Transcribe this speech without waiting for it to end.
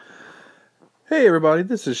Hey everybody,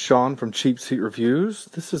 this is Sean from Cheap Seat Reviews.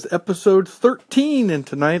 This is episode 13, and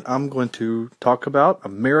tonight I'm going to talk about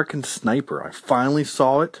American Sniper. I finally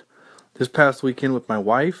saw it this past weekend with my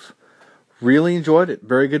wife. Really enjoyed it.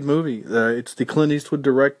 Very good movie. It's the Clint Eastwood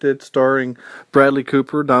directed, starring Bradley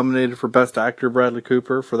Cooper, nominated for Best Actor Bradley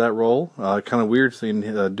Cooper for that role. Kind of weird seeing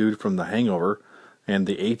a dude from The Hangover and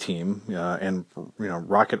The A-Team and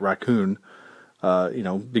Rocket Raccoon.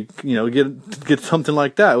 Get something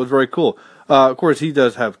like that. It was very cool. Of course, he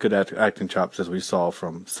does have good acting chops, as we saw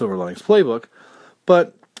from Silver Linings Playbook.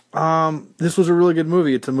 But this was a really good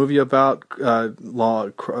movie. It's a movie about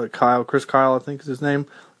Chris Kyle, I think is his name,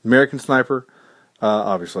 American Sniper.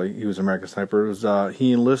 Obviously, he was American Sniper. It was,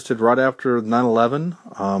 he enlisted right after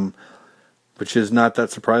 9/11, which is not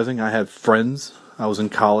that surprising. I had friends. I was in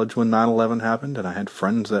college when 9/11 happened, and I had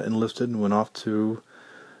friends that enlisted and went off to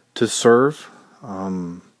serve.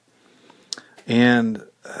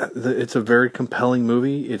 It's a very compelling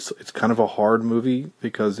movie. It's kind of a hard movie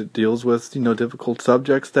because it deals with, difficult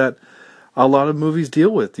subjects that a lot of movies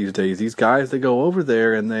deal with these days. These guys, they go over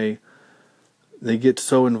there and they get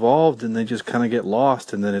so involved and they just kind of get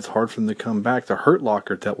lost, and then it's hard for them to come back. The Hurt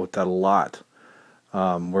Locker dealt with that a lot.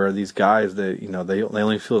 Where these guys, they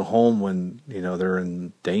only feel at home when, they're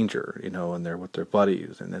in danger, and they're with their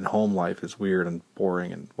buddies, and then home life is weird and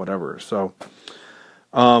boring and whatever. So,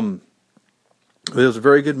 it was a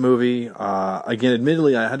very good movie. Again,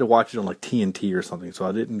 admittedly, I had to watch it on like TNT or something, so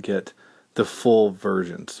I didn't get the full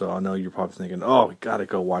version. So I know you're probably thinking, "Oh, we gotta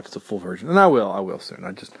go watch the full version," and I will soon.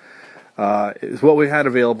 It's what we had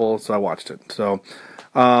available, so I watched it. So,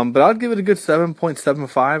 but I'd give it a good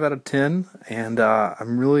 7.75 out of 10, and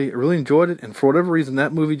I'm really enjoyed it. And for whatever reason,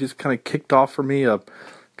 that movie just kind of kicked off for me a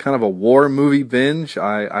kind of a war movie binge.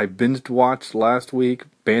 I binged watched last week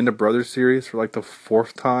Band of Brothers series for like the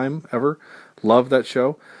 4th time ever. Love that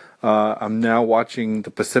show. I'm now watching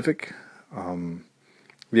The Pacific, the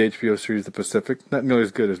HBO series The Pacific. Not nearly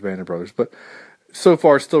as good as Band of Brothers, but so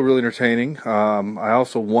far still really entertaining. I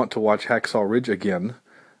also want to watch Hacksaw Ridge again.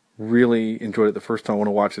 Really enjoyed it the first time. I want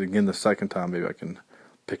to watch it again the second time. Maybe I can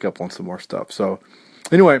pick up on some more stuff. So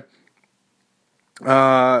anyway,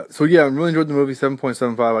 I really enjoyed the movie.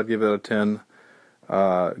 7.75. I'd give it a 10.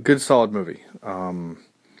 Good solid movie.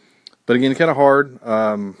 But again, kind of hard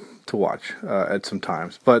to watch at some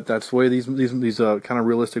times. But that's the way these kind of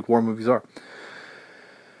realistic war movies are.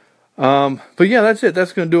 But yeah, that's it.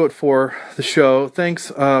 That's going to do it for the show.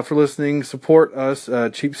 Thanks for listening. Support us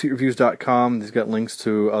at cheapseatreviews.com. He's got links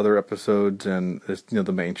to other episodes and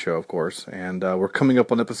the main show, of course. And we're coming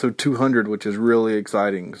up on episode 200, which is really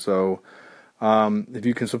exciting. So if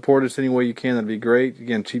you can support us any way you can, that'd be great.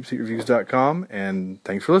 Again, cheapseatreviews.com. And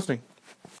thanks for listening.